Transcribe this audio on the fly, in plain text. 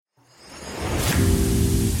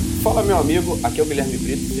Fala, meu amigo, aqui é o Guilherme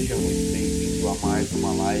Brito, seja muito bem-vindo a mais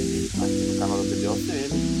uma live aqui no canal da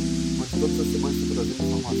PDOCM, onde todas as semanas estou trazendo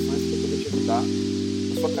informações para poder te ajudar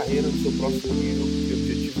na sua carreira, no seu próximo nível. O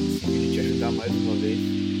objetivo desse vídeo é te ajudar mais uma vez,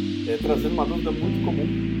 trazendo uma dúvida muito comum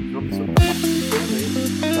de uma pessoa que está participando aí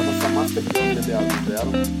da nossa máscara de Banco de Dados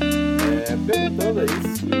dela, perguntando aí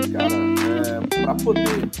se, cara, para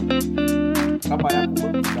poder trabalhar com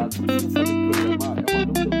banco de dados, precisa saber programar? É uma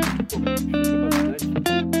dúvida muito comum, que fica bastante.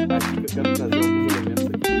 Aqui que eu quero trazer alguns elementos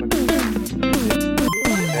aqui para que você entender.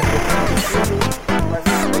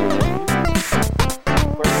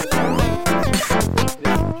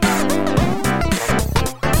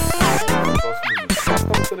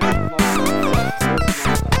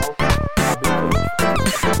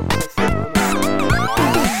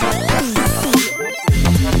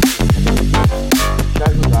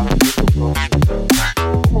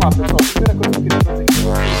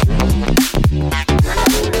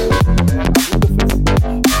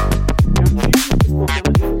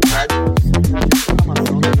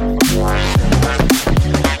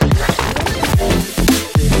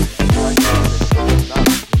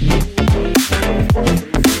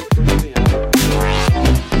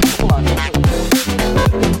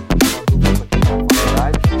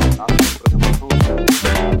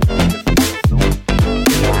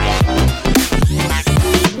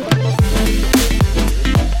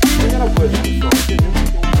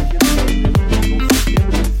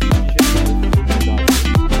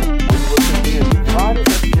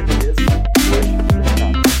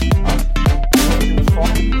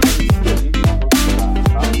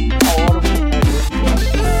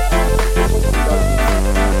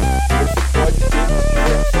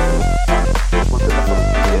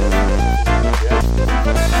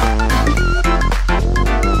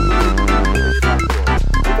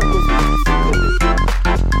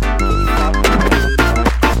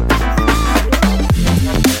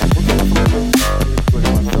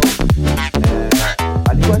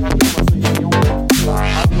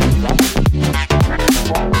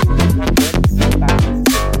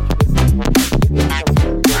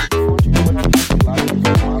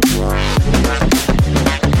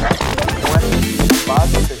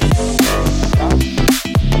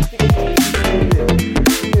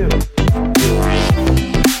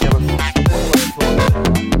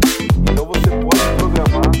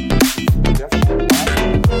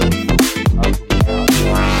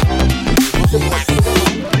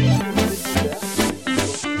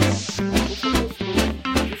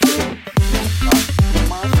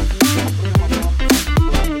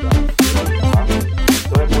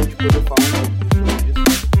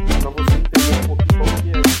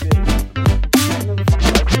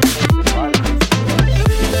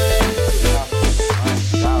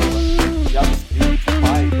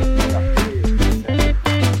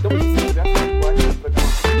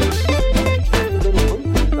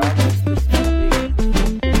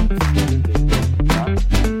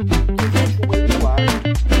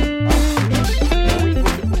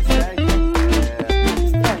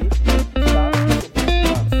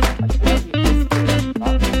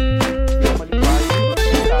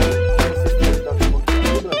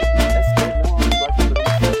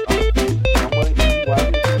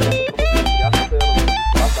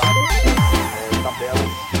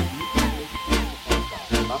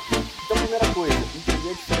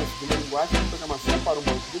 Linguagem de programação para um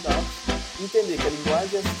banco de dados, entender que a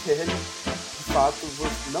linguagem SQL, de fato,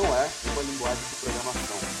 não é uma linguagem de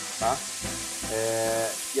programação, tá?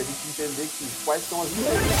 E a gente entender que quais são as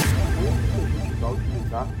diferenças que a gente vai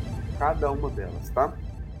utilizar cada uma delas, tá?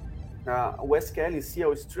 O SQL em si é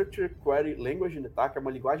o Structured Query Language, tá? Que é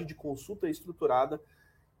uma linguagem de consulta estruturada,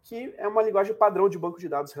 que é uma linguagem padrão de banco de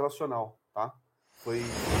dados relacional, tá? Foi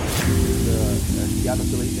criada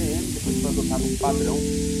pela IBM, depois foi adotado um padrão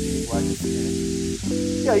de linguagem SQL.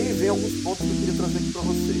 E aí vem alguns pontos que eu queria trazer aqui para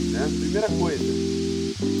vocês, né? Primeira coisa,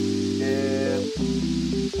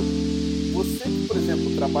 você que, por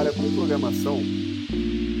exemplo, trabalha com programação,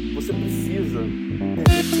 você precisa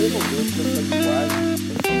entender desenvolvimento dessa linguagem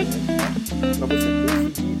para você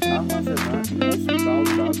conseguir armazenar e consultar os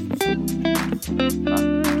dados do seu banco de dados, tá?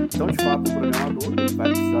 Então, de fato, o programador ele vai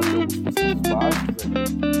precisar de alguns conceitos básicos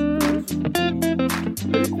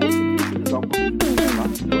para ele conseguir utilizar o banco de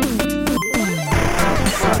dados, tá?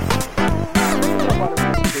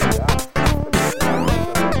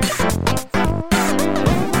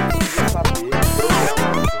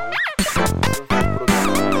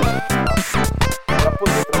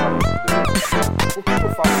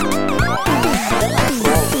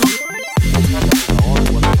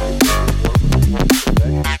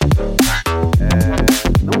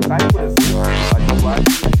 Não cai, por exemplo, a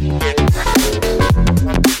linguagem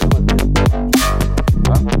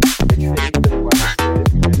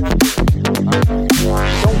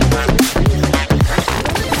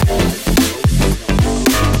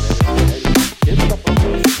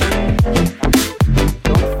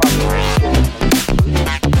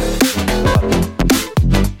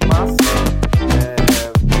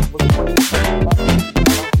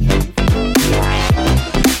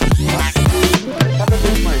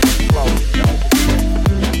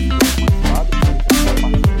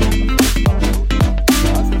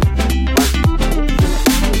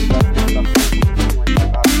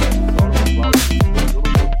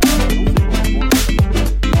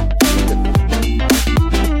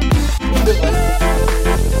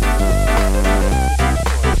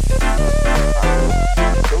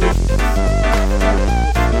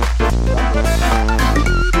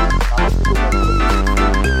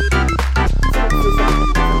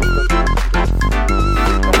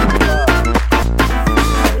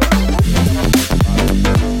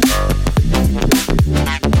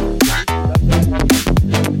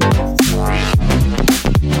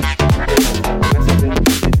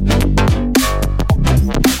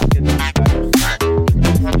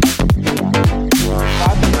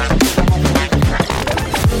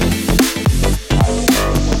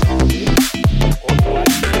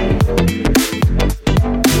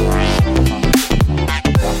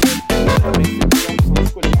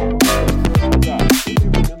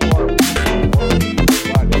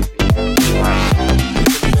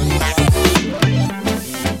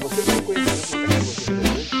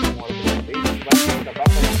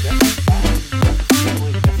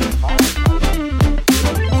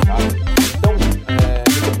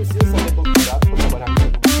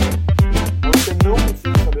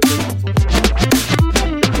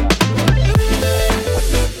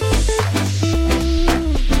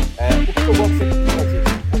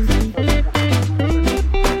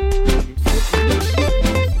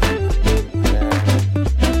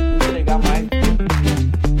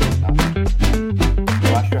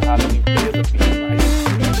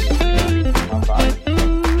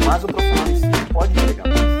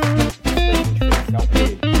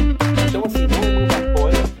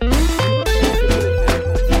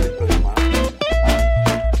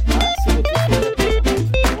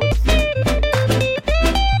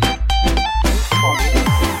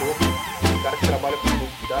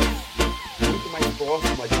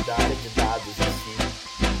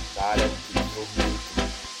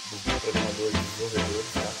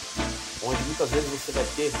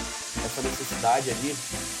ter essa necessidade ali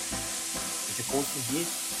de conseguir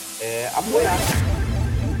apoiar,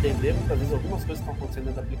 entender muitas vezes algumas coisas que estão acontecendo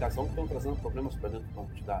dentro da aplicação que estão trazendo problemas para dentro do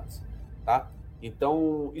banco de dados, tá?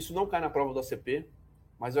 Então, isso não cai na prova do ACP,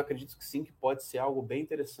 mas eu acredito que sim, que pode ser algo bem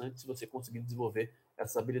interessante se você conseguir desenvolver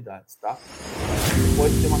essas habilidades, tá? Você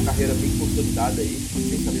pode ter uma carreira bem consolidada aí,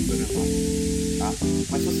 sem saber programar, tá?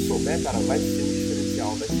 Mas se você souber, cara, vai ser um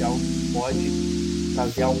diferencial, vai ser algo que pode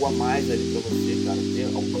trazer algo a mais ali para você, cara, ter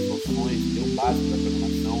algumas noções, ter o básico da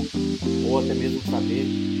programação, ou até mesmo saber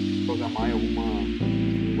programar em alguma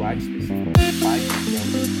linguagem específica de Python, que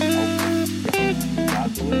é algo que é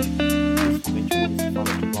utilizado hoje, principalmente quando se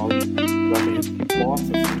fala de cloud. Eu acredito que possa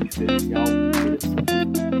ser um diferencial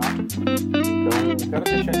interessante, tá? Então, quero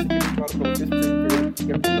deixar isso aqui claro para vocês entenderem o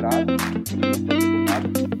que é cobrado, o que não pode ser cobrado,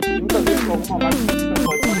 e muitas vezes alguma vaga específica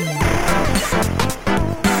pode ser cobrada.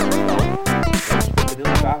 Então, dependendo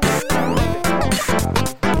do cargo,